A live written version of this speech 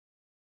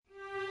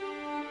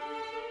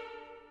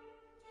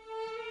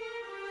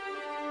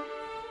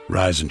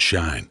Rise and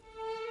shine.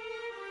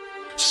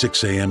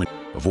 6 a.m.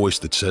 A voice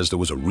that says there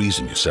was a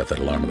reason you set that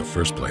alarm in the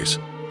first place.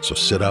 So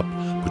sit up,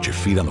 put your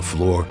feet on the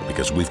floor,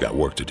 because we've got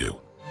work to do.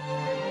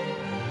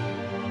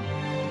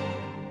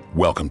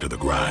 Welcome to the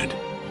grind.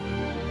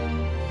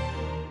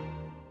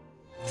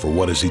 For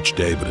what is each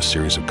day but a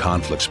series of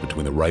conflicts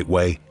between the right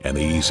way and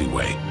the easy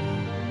way?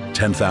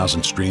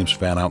 10,000 streams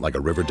fan out like a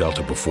river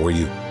delta before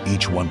you,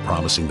 each one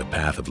promising the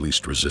path of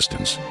least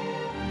resistance.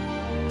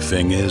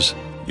 Thing is,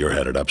 you're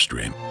headed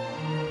upstream.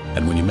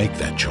 And when you make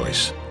that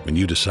choice, when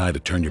you decide to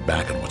turn your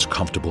back on what's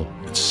comfortable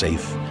and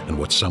safe and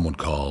what some would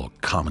call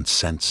common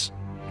sense,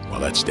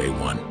 well, that's day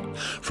one.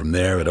 From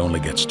there, it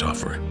only gets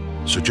tougher.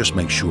 So just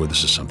make sure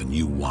this is something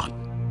you want,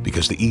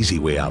 because the easy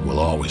way out will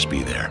always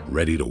be there,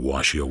 ready to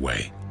wash you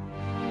away.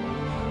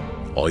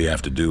 All you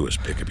have to do is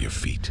pick up your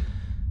feet.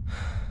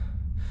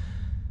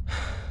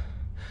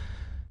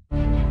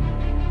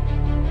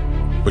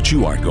 But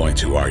you aren't going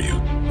to, are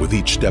you? With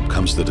each step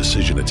comes the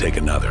decision to take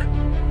another.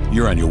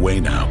 You're on your way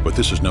now, but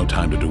this is no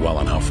time to dwell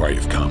on how far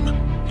you've come.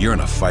 You're in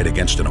a fight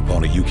against an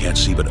opponent you can't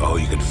see, but oh,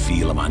 you can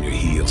feel him on your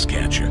heels,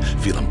 can't you?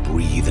 Feel him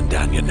breathing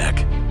down your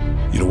neck.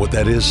 You know what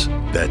that is?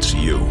 That's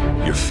you.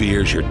 Your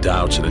fears, your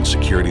doubts, and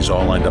insecurities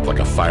all lined up like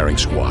a firing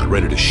squad,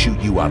 ready to shoot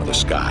you out of the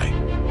sky.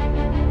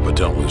 But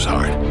don't lose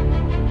heart.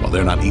 While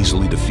they're not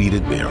easily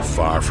defeated, they are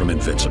far from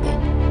invincible.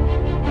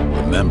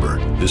 Remember,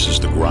 this is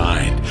the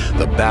grind,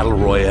 the battle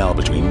royale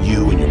between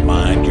you and your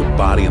mind, your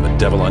body, and the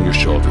devil on your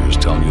shoulder who's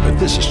telling you that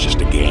this is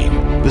just a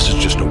game. This is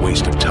just a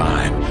waste of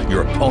time.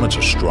 Your opponents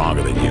are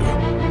stronger than you.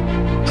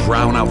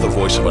 Drown out the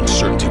voice of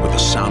uncertainty with the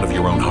sound of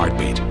your own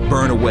heartbeat.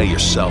 Burn away your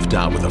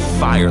self-doubt with a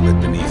fire lit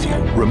beneath you.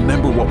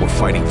 Remember what we're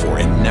fighting for,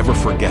 and never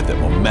forget that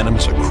momentum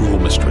is a cruel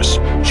mistress.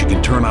 She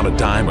can turn on a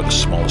dime with the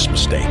smallest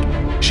mistake.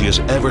 She is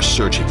ever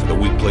searching for the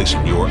weak place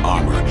in your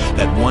armor,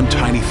 that one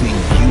tiny thing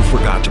you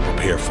forgot to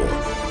prepare for.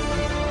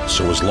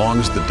 So as long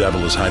as the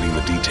devil is hiding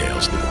the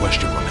details, the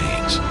question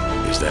remains,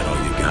 is that all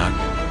you got?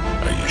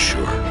 Are you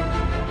sure?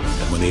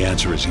 And when the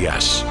answer is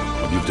yes,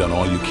 when you've done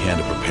all you can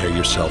to prepare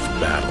yourself for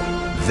battle,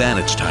 then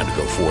it's time to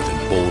go forth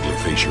and boldly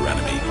face your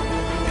enemy,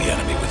 the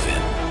enemy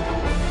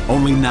within.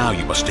 Only now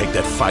you must take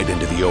that fight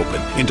into the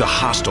open, into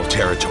hostile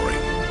territory.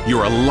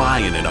 You're a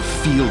lion in a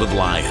field of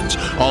lions,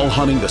 all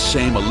hunting the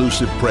same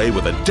elusive prey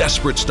with a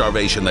desperate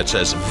starvation that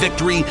says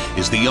victory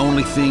is the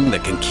only thing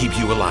that can keep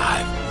you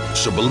alive.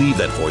 So believe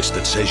that voice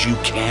that says you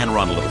can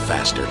run a little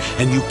faster,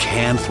 and you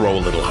can throw a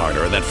little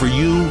harder, and that for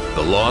you,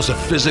 the laws of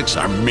physics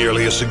are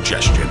merely a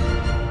suggestion.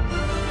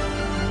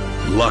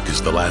 Luck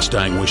is the last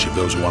dying wish of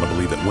those who want to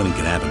believe that winning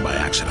can happen by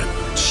accident.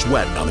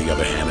 Sweat, on the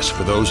other hand, is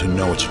for those who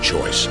know it's a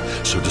choice.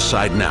 So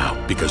decide now,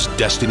 because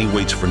destiny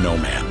waits for no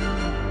man.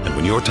 And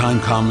when your time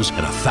comes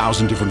and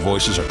 1,000 different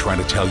voices are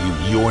trying to tell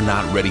you you're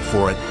not ready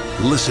for it,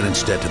 listen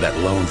instead to that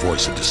lone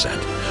voice of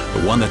dissent.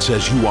 The one that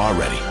says you are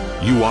ready,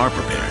 you are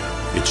prepared.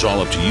 It's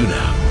all up to you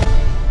now.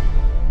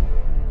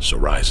 So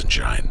rise and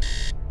shine.